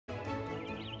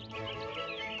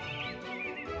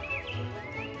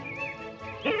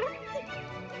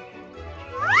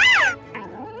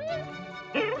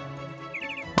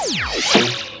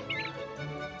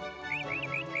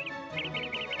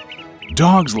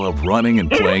Dogs love running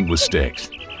and playing with sticks.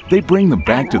 They bring them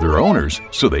back to their owners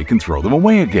so they can throw them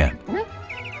away again.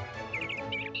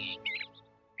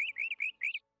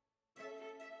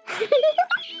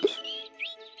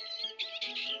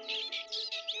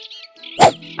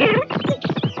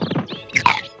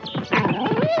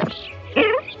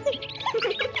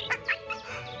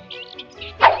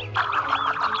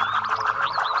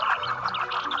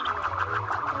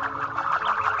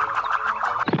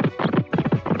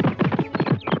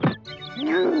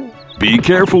 Be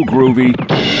careful, Groovy.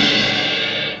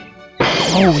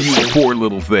 Oh, you poor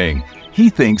little thing. He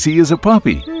thinks he is a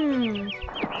puppy.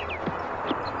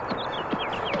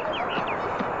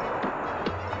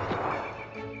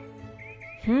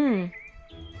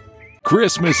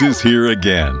 Christmas is here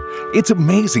again. It's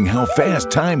amazing how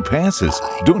fast time passes,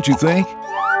 don't you think?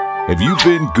 Have you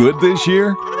been good this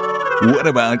year? What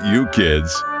about you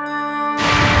kids?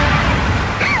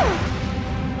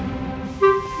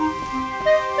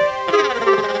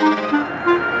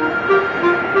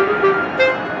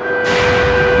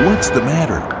 What's the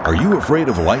matter? Are you afraid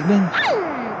of lightning?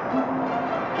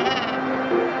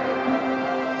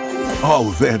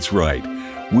 Oh, that's right.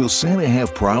 Will Santa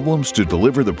have problems to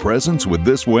deliver the presents with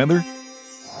this weather?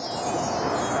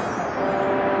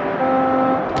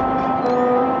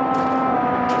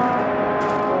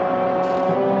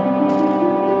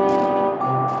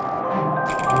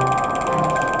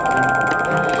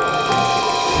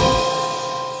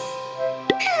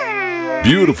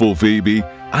 Beautiful, Phoebe.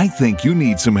 I think you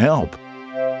need some help.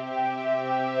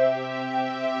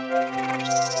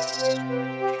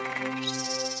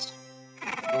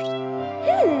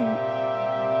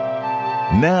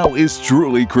 Now is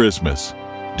truly Christmas.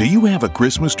 Do you have a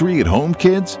Christmas tree at home,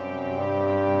 kids?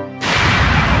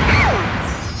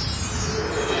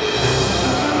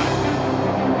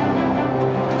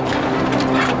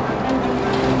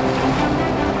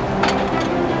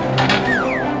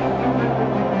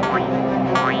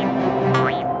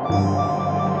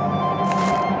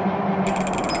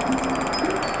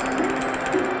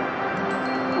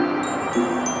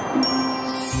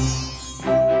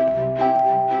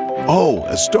 Oh,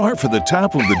 a star for the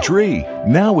top of the tree.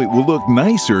 Now it will look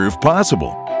nicer if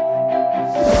possible.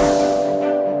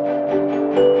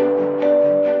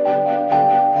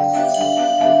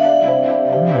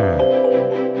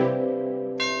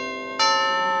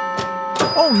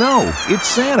 Oh no, it's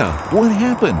Santa. What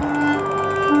happened?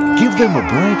 Give them a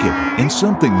blanket and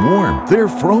something warm. They're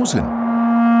frozen.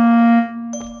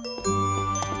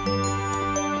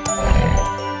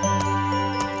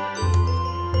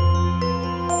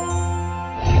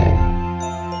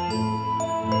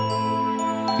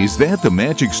 Is that the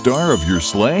magic star of your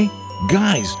sleigh?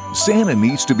 Guys, Santa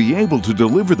needs to be able to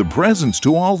deliver the presents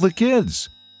to all the kids.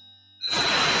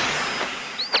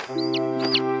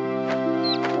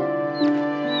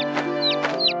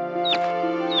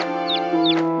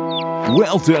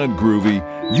 Well done, Groovy.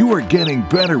 You are getting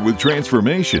better with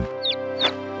transformation.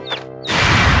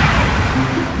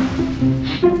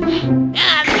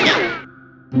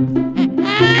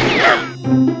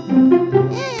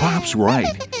 Pop's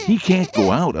right. He can't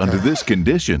go out under these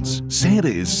conditions. Santa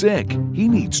is sick. He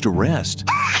needs to rest.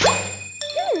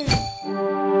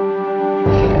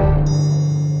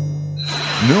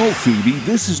 No, Phoebe,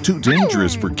 this is too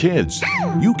dangerous for kids.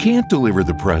 You can't deliver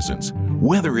the presents.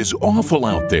 Weather is awful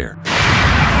out there.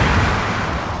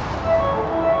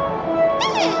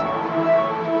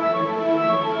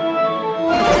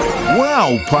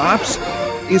 Wow, Pops!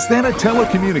 Is that a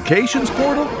telecommunications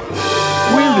portal?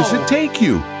 Where does it take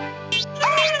you?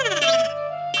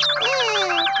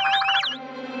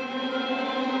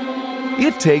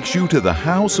 It takes you to the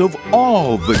house of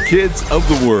all the kids of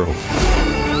the world.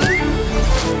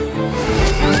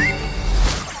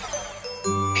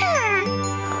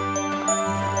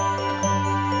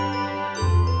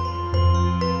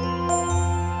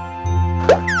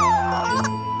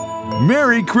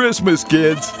 Merry Christmas,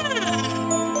 kids!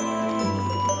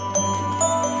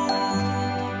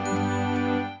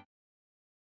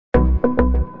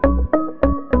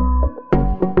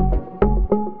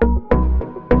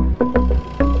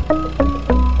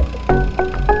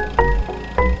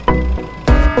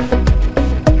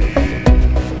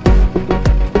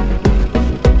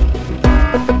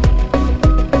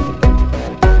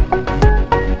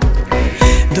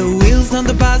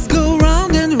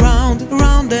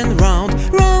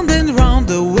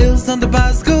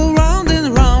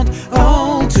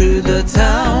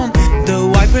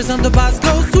 On the bus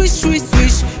go swish, swish,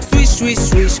 swish, swish, swish,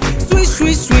 swish, swish,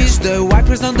 swish,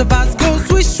 on the bus go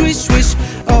swish, swish, swish,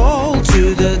 all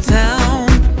through the town.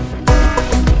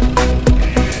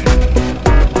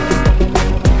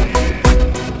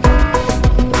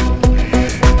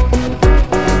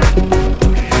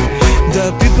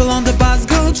 The people on the bus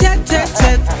go chat, chat,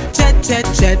 chat, chat, chat,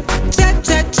 chat, chat,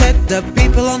 chat, chat. The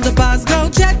people on the bus go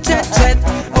chat, chat, chat,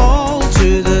 all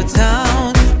through the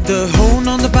town. The horn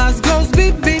on the bus goes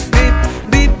beep, beep, beep,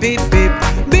 beep, beep, beep,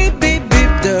 beep, beep,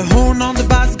 beep. The horn on the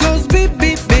bus goes beep,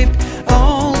 beep, beep,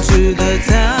 all through the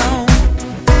town.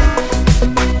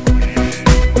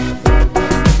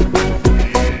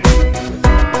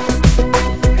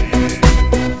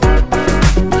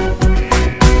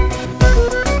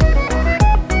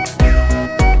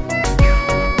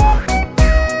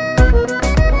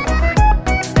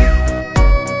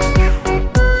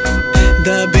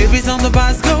 The babies on the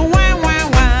bus go wah, wah,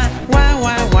 wah, wah,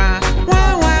 wah, wah,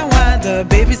 wah, wah, wah. The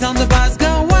babies on the bus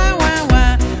go wah, wah,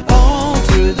 wah, all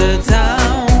through the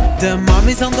town. The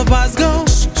mommies on the bus go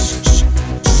shh, shh,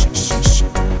 shh, shh, shh,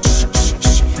 shh,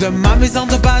 shh. The mommies on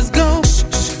the bus go shh,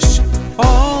 shh, shh,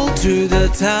 all through the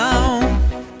town.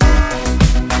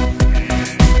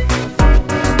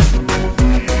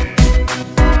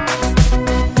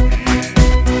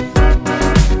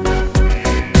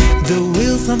 The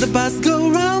wheels on the bus go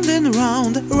round and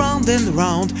round, round and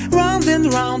round, round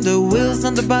and round. The wheels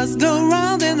on the bus go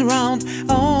round and round,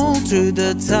 all through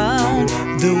the town.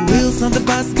 The wheels on the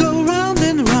bus go round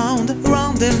and round,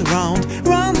 round and round,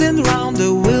 round and round.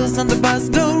 The wheels on the bus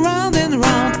go round and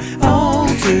round, all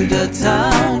through the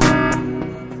town.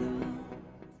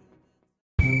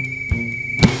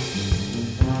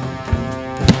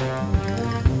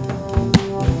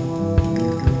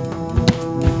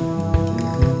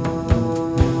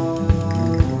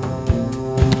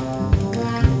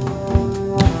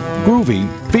 Groovy,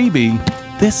 Phoebe,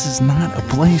 this is not a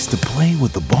place to play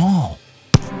with the ball.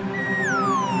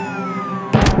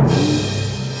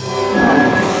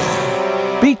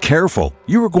 Be careful,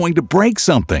 you are going to break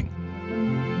something.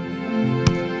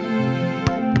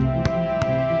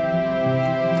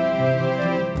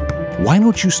 Why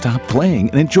don't you stop playing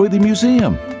and enjoy the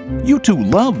museum? You two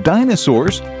love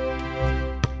dinosaurs.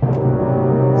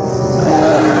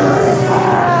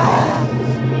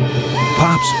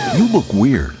 Pops, you look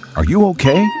weird. Are you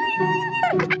okay?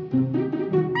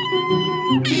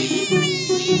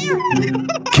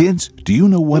 Kids, do you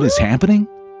know what is happening?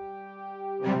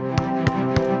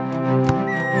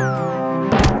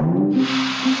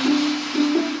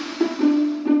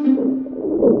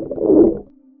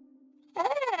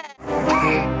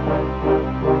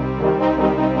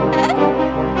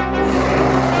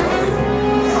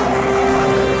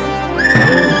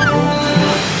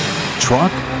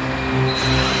 Truck?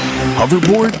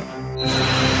 Hoverboard?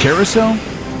 Carousel?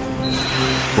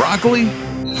 Broccoli?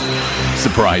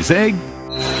 Surprise egg?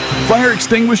 Fire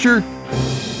extinguisher?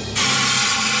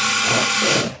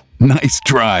 Nice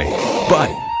try,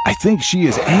 but I think she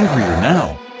is angrier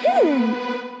now.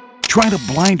 Try to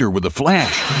blind her with a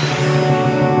flash.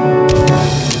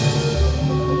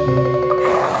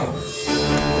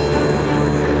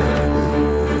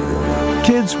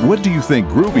 Kids, what do you think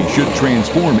Groovy should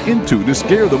transform into to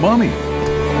scare the mummy?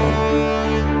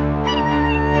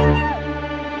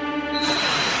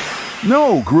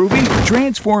 No, Groovy,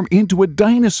 transform into a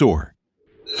dinosaur.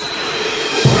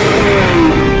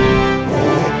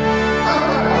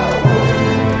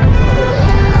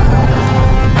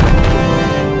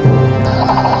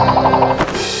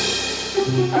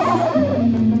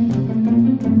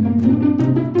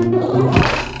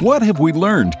 What have we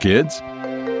learned, kids?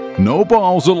 No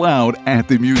balls allowed at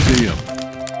the museum.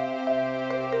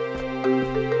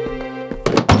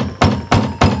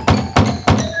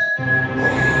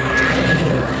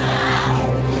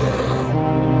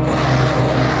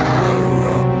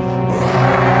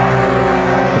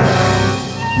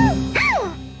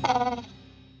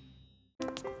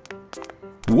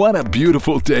 What a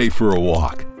beautiful day for a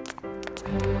walk.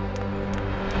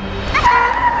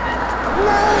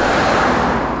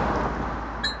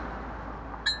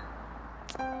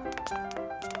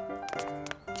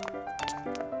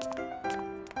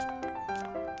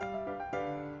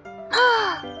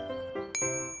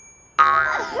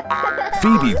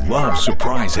 Phoebe loves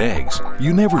surprise eggs.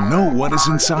 You never know what is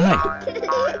inside.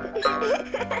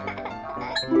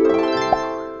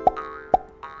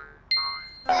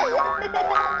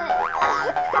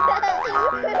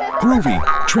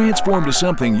 Groovy, transform to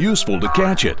something useful to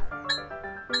catch it.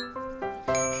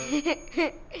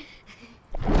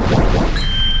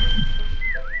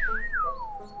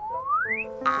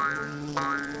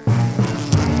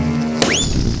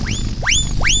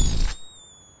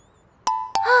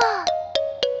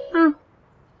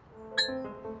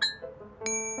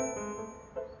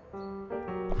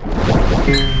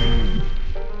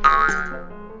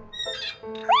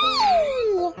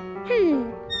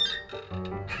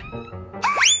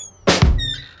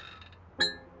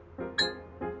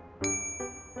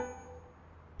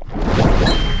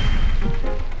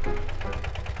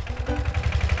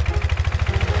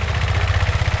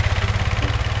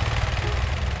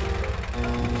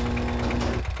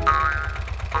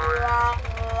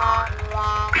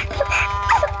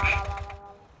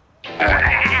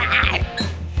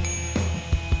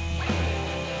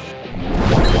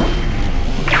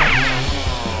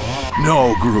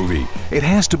 No, Groovy. It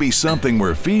has to be something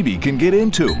where Phoebe can get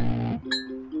into.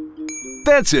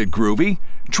 That's it, Groovy.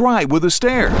 Try with a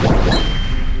stair.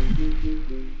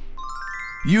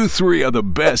 You three are the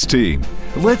best team.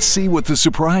 Let's see what the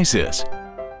surprise is.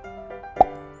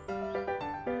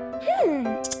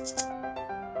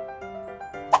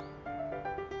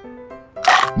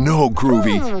 No,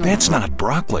 Groovy, that's not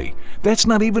broccoli. That's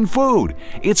not even food.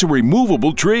 It's a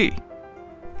removable tree.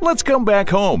 Let's come back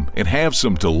home and have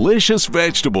some delicious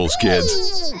vegetables,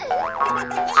 kids.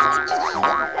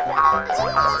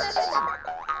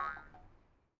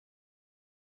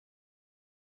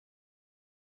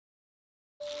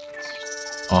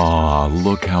 Aw,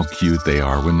 look how cute they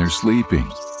are when they're sleeping.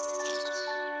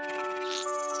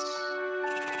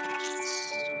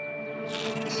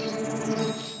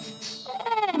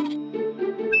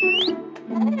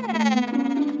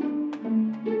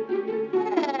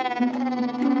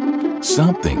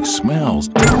 Something smells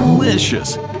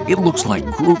delicious. It looks like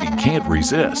Groovy can't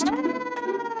resist.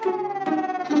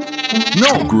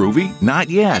 No, Groovy, not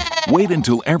yet. Wait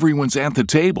until everyone's at the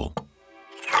table.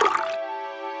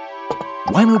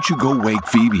 Why don't you go wake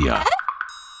Phoebe up?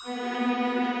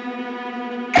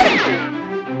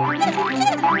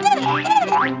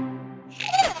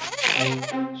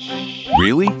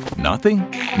 Really? Nothing?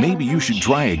 Maybe you should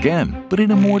try again, but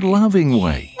in a more loving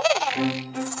way.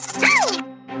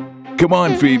 Come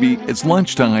on, Phoebe, it's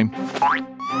lunchtime.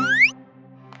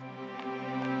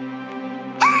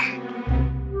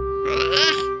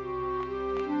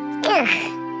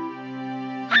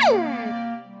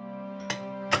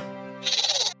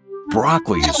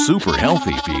 Broccoli is super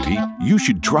healthy, Phoebe. You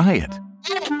should try it.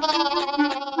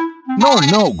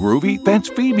 No, Groovy, that's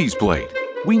Phoebe's plate.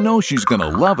 We know she's gonna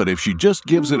love it if she just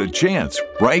gives it a chance,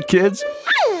 right, kids?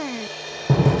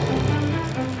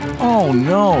 Oh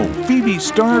no, Phoebe's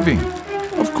starving.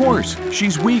 Of course,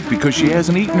 she's weak because she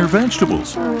hasn't eaten her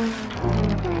vegetables.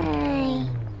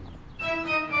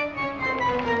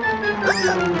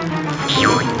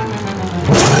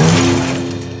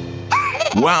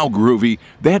 Wow, Groovy,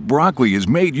 that broccoli has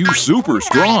made you super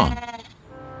strong.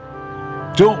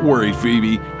 Don't worry,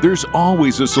 Phoebe, there's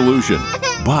always a solution.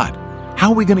 But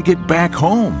how are we going to get back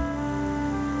home?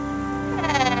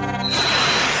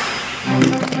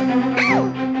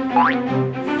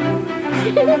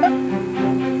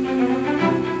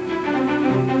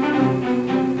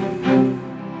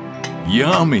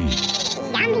 Yummy!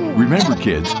 Remember,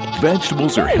 kids,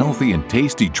 vegetables are healthy and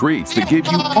tasty treats that give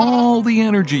you all the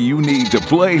energy you need to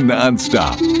play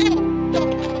nonstop.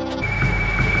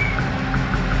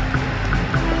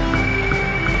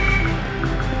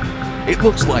 It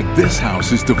looks like this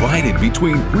house is divided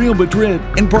between Real Madrid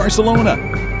and Barcelona.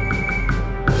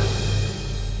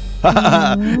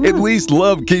 At least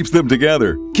love keeps them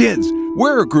together. Kids,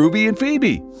 where are Groovy and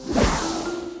Phoebe?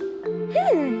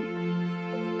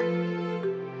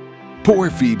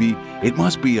 Poor Phoebe, it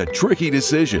must be a tricky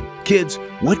decision. Kids,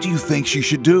 what do you think she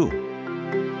should do?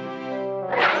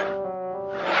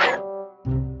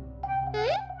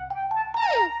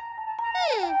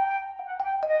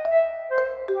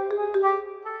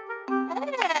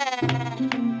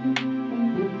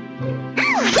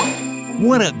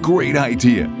 What a great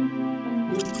idea!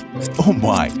 Oh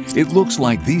my, it looks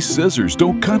like these scissors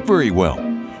don't cut very well.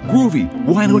 Groovy,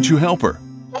 why don't you help her?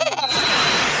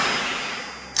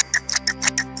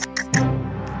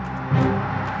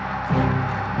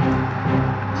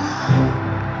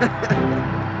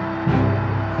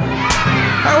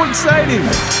 How exciting!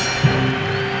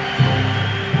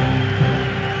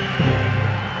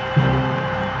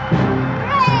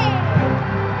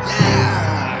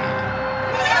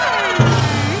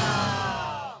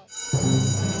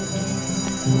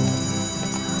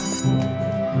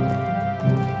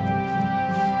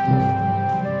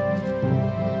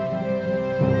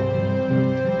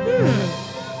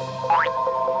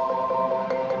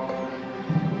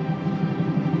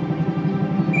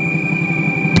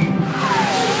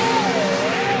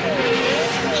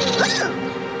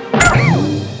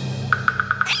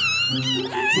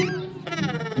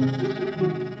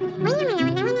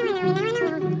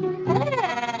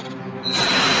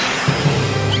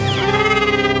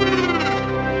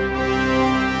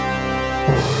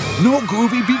 No,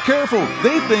 Groovy, be careful!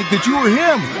 They think that you are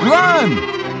him!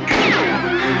 Run!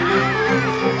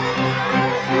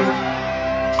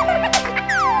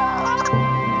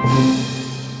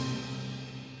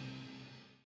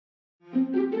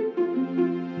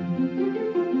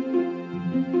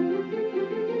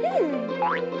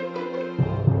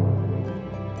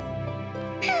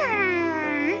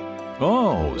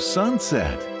 Oh,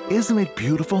 sunset! Isn't it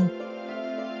beautiful?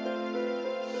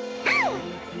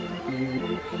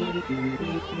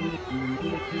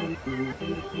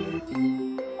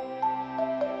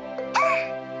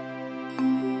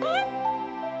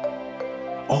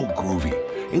 Oh, Groovy,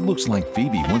 it looks like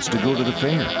Phoebe wants to go to the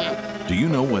fair. Do you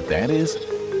know what that is?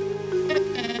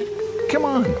 Come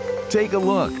on, take a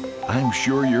look. I'm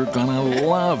sure you're gonna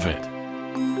love it.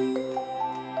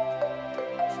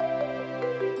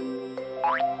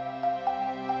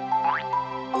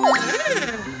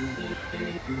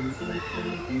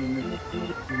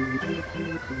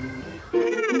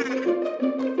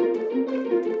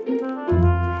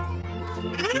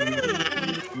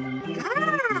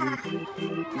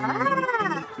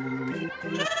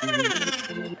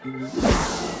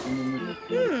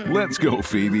 Let's go,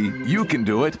 Phoebe. You can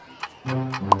do it.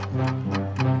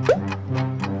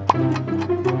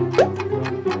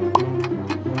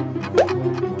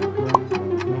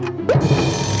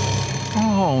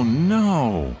 Oh,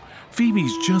 no.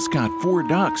 Phoebe's just got 4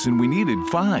 ducks and we needed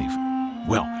 5.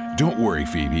 Well, don't worry,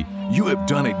 Phoebe. You have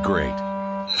done it great.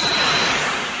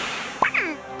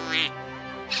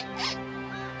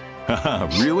 Haha,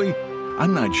 really?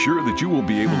 I'm not sure that you will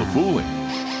be able to fool him.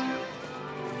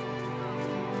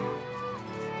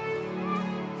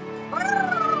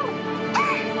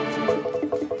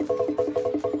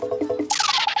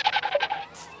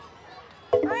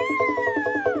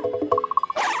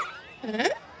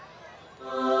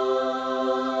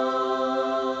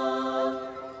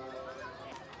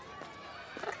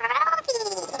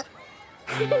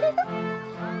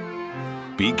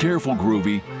 Be careful,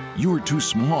 Groovy. You are too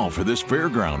small for this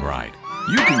fairground ride.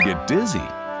 You can get dizzy.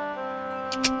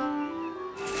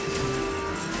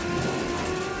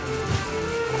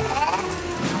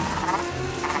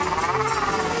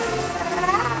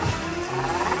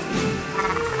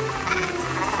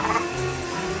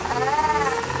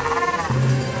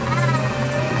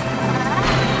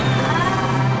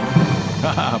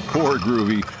 Haha, poor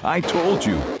Groovy. I told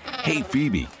you. Hey,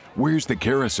 Phoebe, where's the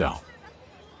carousel?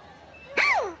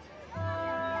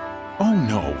 Oh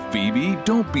no, Phoebe,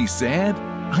 don't be sad.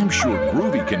 I'm sure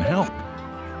Groovy can help.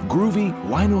 Groovy,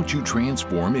 why don't you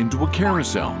transform into a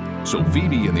carousel so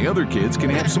Phoebe and the other kids can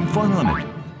have some fun on it?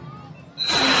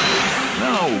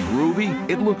 No, Groovy,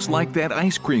 it looks like that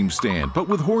ice cream stand, but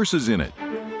with horses in it.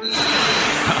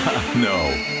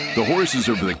 No, the horses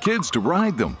are for the kids to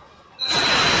ride them.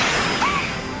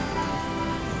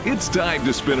 It's time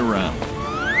to spin around.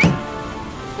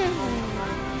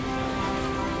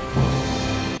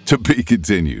 To be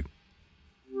continued.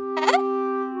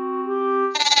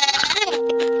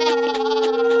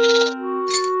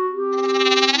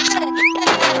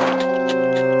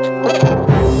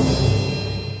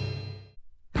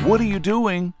 What are you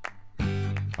doing?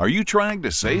 Are you trying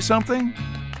to say something?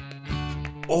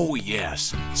 Oh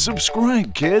yes,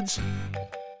 subscribe, kids.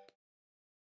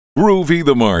 Groovy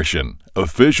the Martian,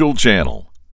 official channel.